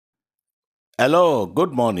Hello,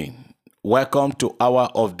 good morning. Welcome to Hour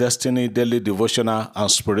of Destiny Daily Devotional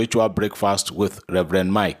and Spiritual Breakfast with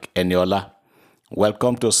Reverend Mike Eniola.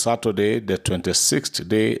 Welcome to Saturday, the 26th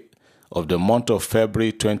day of the month of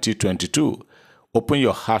February 2022. Open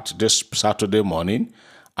your heart this Saturday morning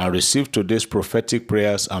and receive today's prophetic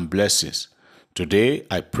prayers and blessings. Today,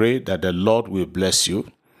 I pray that the Lord will bless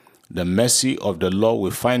you. The mercy of the Lord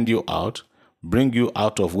will find you out, bring you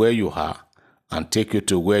out of where you are, and take you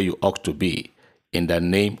to where you ought to be, in the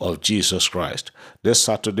name of Jesus Christ. This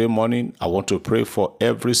Saturday morning, I want to pray for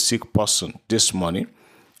every sick person this morning.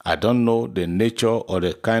 I don't know the nature or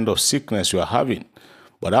the kind of sickness you are having,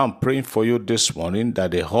 but I'm praying for you this morning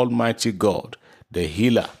that the Almighty God, the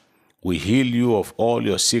healer, will heal you of all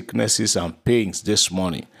your sicknesses and pains this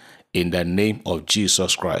morning, in the name of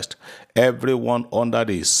Jesus Christ. Everyone under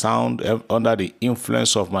the sound, under the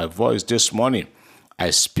influence of my voice this morning, I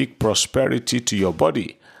speak prosperity to your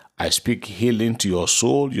body. I speak healing to your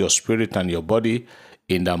soul, your spirit, and your body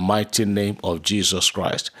in the mighty name of Jesus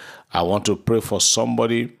Christ. I want to pray for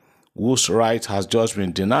somebody whose right has just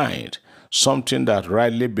been denied, something that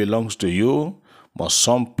rightly belongs to you, but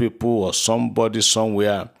some people or somebody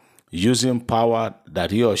somewhere using power that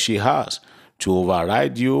he or she has to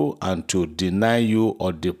override you and to deny you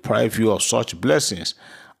or deprive you of such blessings.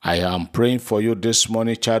 I am praying for you this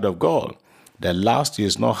morning, child of God. The last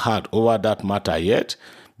is not hard over that matter yet,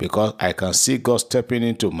 because I can see God stepping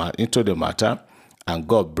into the matter and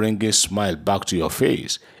God bringing smile back to your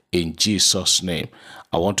face in Jesus' name.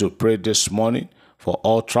 I want to pray this morning for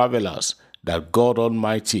all travelers that God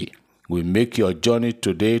Almighty will make your journey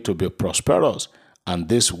today to be prosperous, and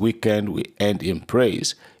this weekend will end in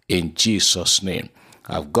praise in Jesus' name.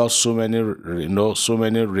 I've got so many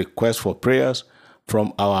requests for prayers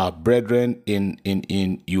from our brethren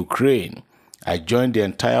in Ukraine. I joined the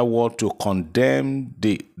entire world to condemn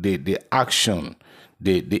the action,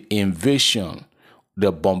 the invasion,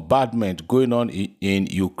 the bombardment going on in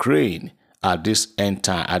Ukraine at this end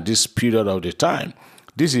time, at this period of the time.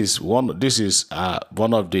 This is one of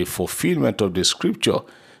the fulfillment of the scripture.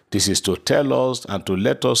 This is to tell us and to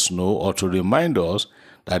let us know, or to remind us,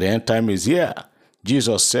 that the end time is here.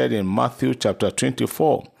 Jesus said in Matthew chapter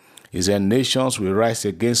 24, he said, nations will rise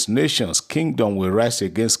against nations, kingdom will rise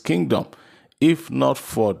against kingdom. If not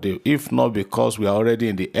because we are already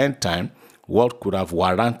in the end time, what could have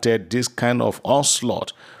warranted this kind of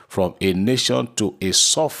onslaught from a nation to a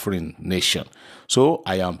suffering nation? So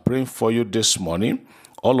I am praying for you this morning,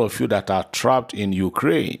 all of you that are trapped in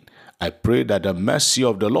Ukraine. I pray that the mercy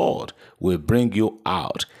of the Lord will bring you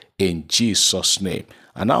out in Jesus' name.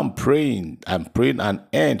 And I'm praying an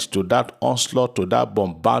end to that onslaught, to that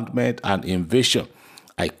bombardment and invasion.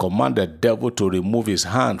 I command the devil to remove his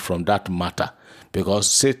hand from that matter, because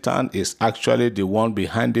Satan is actually the one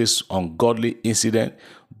behind this ungodly incident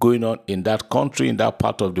going on in that country, in that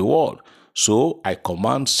part of the world. So I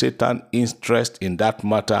command Satan's interest in that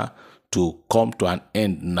matter to come to an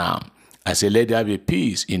end now. I say, let there be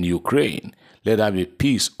peace in Ukraine. Let there be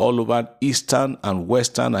peace all over Eastern and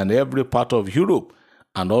Western and every part of Europe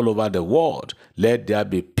and all over the world. Let there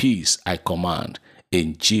be peace, I command,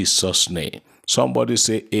 in Jesus' name. Somebody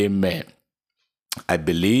say amen. I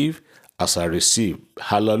believe as I receive.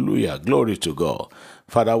 Hallelujah. Glory to God.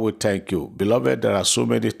 Father, we thank you. Beloved, there are so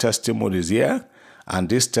many testimonies here, and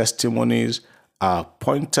these testimonies are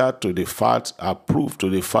pointed to the fact, are proof to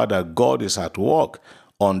the fact that God is at work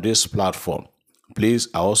on this platform. Please,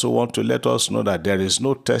 I also want to let us know that there is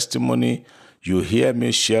no testimony you hear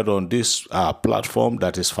me share on this platform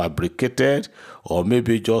that is fabricated or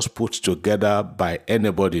maybe just put together by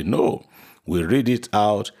anybody. No. We read it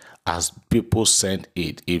out as people send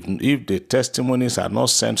it. Even if the testimonies are not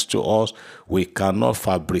sent to us, we cannot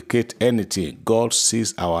fabricate anything. God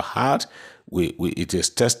sees our heart. It is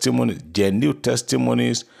testimony, genuine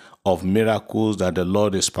testimonies of miracles that the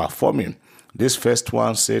Lord is performing. This first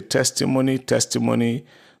one says, testimony.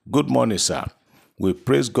 Good morning, sir. We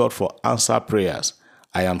praise God for answer prayers.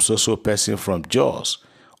 I am so person from Jos.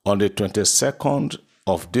 On the 22nd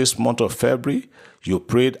of this month of February, you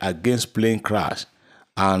prayed against plane crash,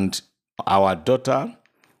 and our daughter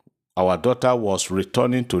was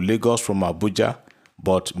returning to Lagos from Abuja,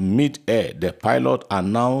 but mid-air the pilot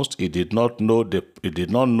announced he did not know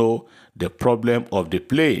the problem of the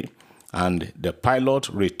plane, and the pilot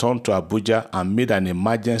returned to Abuja and made an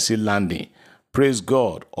emergency landing. Praise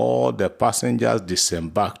God, all the passengers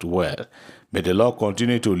disembarked well. May the Lord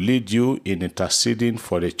continue to lead you in interceding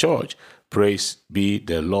for the church. Praise be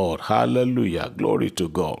the Lord. Hallelujah. Glory to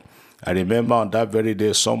God. I remember on that very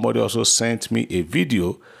day, somebody also sent me a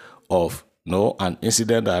video of an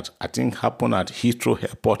incident that I think happened at Heathrow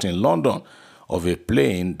Airport in London, of a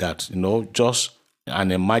plane that, just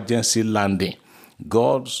an emergency landing.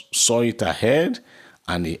 God saw it ahead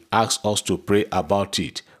and he asked us to pray about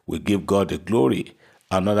it. We give God the glory.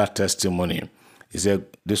 Another testimony.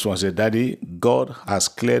 This one said, Daddy, God has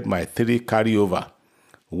cleared my 3 carryover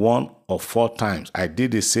 1 of 4 times. I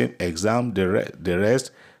did the same exam, the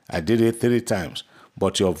rest, I did it 3 times.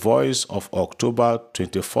 But your voice of October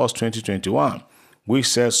 21st, 2021, which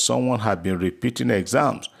says someone had been repeating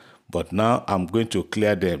exams, but now I'm going to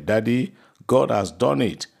clear them. Daddy, God has done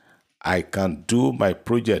it. I can do my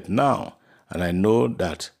project now, and I know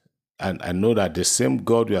that the same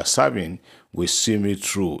God we are serving will see me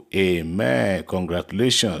through. Amen.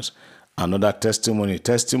 Congratulations. Another testimony.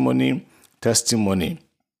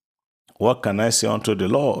 What can I say unto the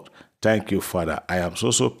Lord? Thank you, Father. I am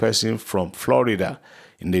so person from Florida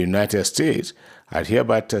in the United States. I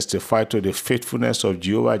hereby testify to the faithfulness of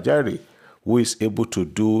Jehovah Jireh, who is able to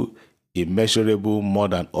do immeasurable more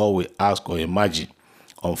than all we ask or imagine.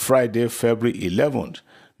 On Friday, February 11th,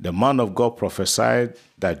 the man of God prophesied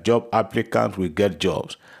that job applicants will get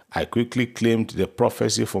jobs. I quickly claimed the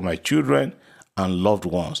prophecy for my children and loved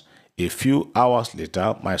ones. A few hours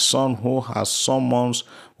later, my son, who has some months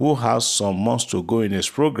to go in his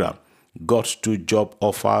program, got 2 job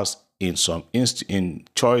offers in some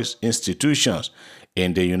choice institutions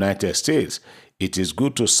in the United States. It is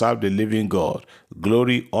good to serve the living God.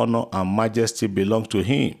 Glory, honor, and majesty belong to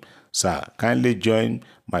him. Sir, kindly join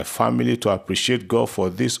my family to appreciate God for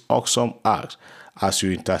this awesome act. As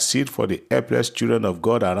you intercede for the helpless children of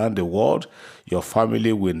God around the world, your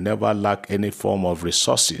family will never lack any form of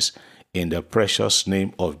resources. In the precious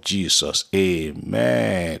name of Jesus.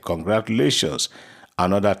 Amen. Congratulations.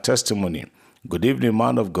 Another testimony. Good evening,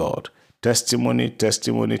 man of God. Testimony.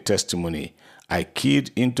 I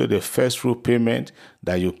keyed into the first fruit payment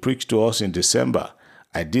that you preached to us in December.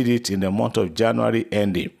 I did it in the month of January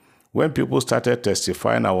ending. When people started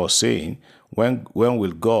testifying, I was saying, when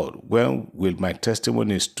will my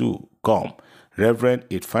testimonies too come? Reverend,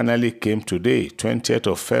 it finally came today, 20th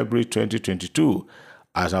of February 2022,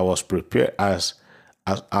 as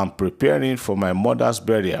I'm preparing for my mother's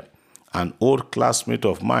burial. An old classmate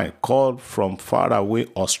of mine called from far away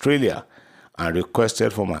Australia and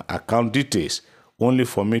requested for my account details, only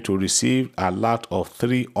for me to receive a lot of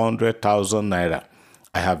 300,000 naira.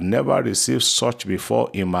 I have never received such before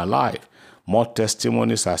in my life. More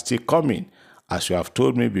testimonies are still coming, as you have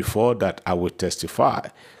told me before that I will testify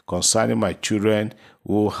concerning my children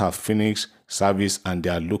who have finished service and they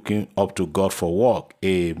are looking up to God for work.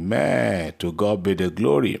 Amen. To God be the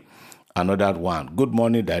glory. Another one. Good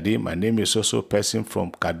morning, Daddy. My name is also person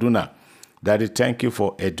from Kaduna. Daddy, thank you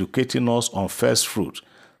for educating us on first fruit.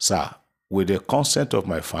 Sir, with the consent of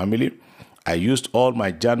my family, I used all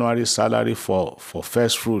my January salary for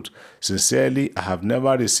first fruit. Sincerely, I have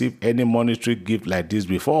never received any monetary gift like this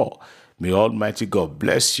before. May Almighty God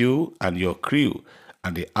bless you and your crew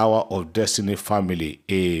and the Hour of Destiny family.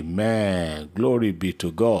 Amen. Glory be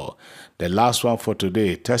to God. The last one for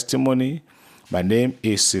today, testimony. My name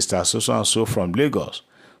is Sister So-and-so from Lagos.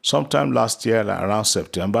 Sometime last year, around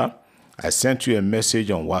September, I sent you a message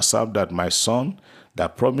on WhatsApp that my son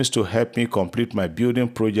that promised to help me complete my building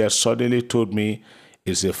project suddenly told me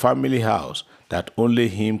it's a family house, that only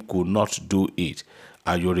him could not do it.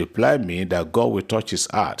 And you replied me that God will touch his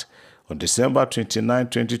heart. On December 29,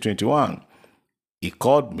 2021, he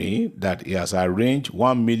called me that he has arranged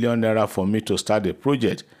 1 million naira for me to start the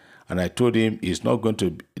project. And I told him it's going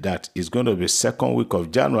to be second week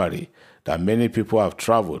of January, that many people have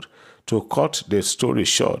traveled. To cut the story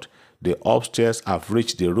short, the upstairs have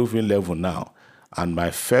reached the roofing level now. And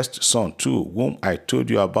my first son too, whom I told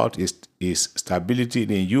you about his stability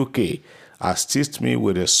in UK, assist me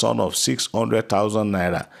with a sum of 600,000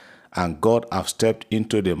 naira. And God has stepped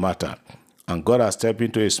into the matter. And God has stepped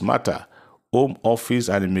into his matter. Home Office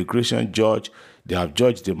and Immigration Judge, they have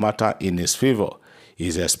judged the matter in his favor. He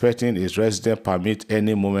is expecting his residence permit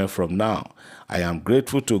any moment from now. I am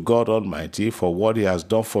grateful to God Almighty for what he has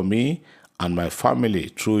done for me and my family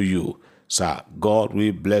through you. Sir, God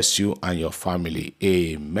will bless you and your family.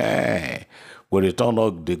 Amen. We return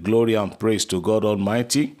all the glory and praise to God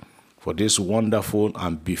Almighty for these wonderful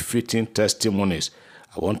and befitting testimonies.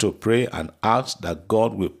 I want to pray and ask that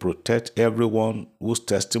God will protect everyone whose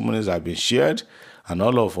testimonies have been shared and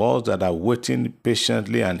all of us that are waiting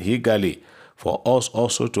patiently and eagerly for us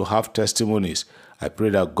also to have testimonies. I pray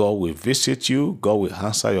that God will visit you, God will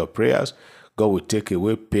answer your prayers, God will take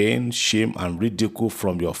away pain, shame, and ridicule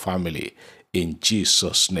from your family. In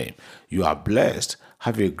Jesus' name. You are blessed.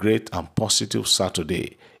 Have a great and positive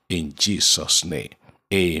Saturday. In Jesus' name.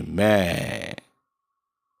 Amen.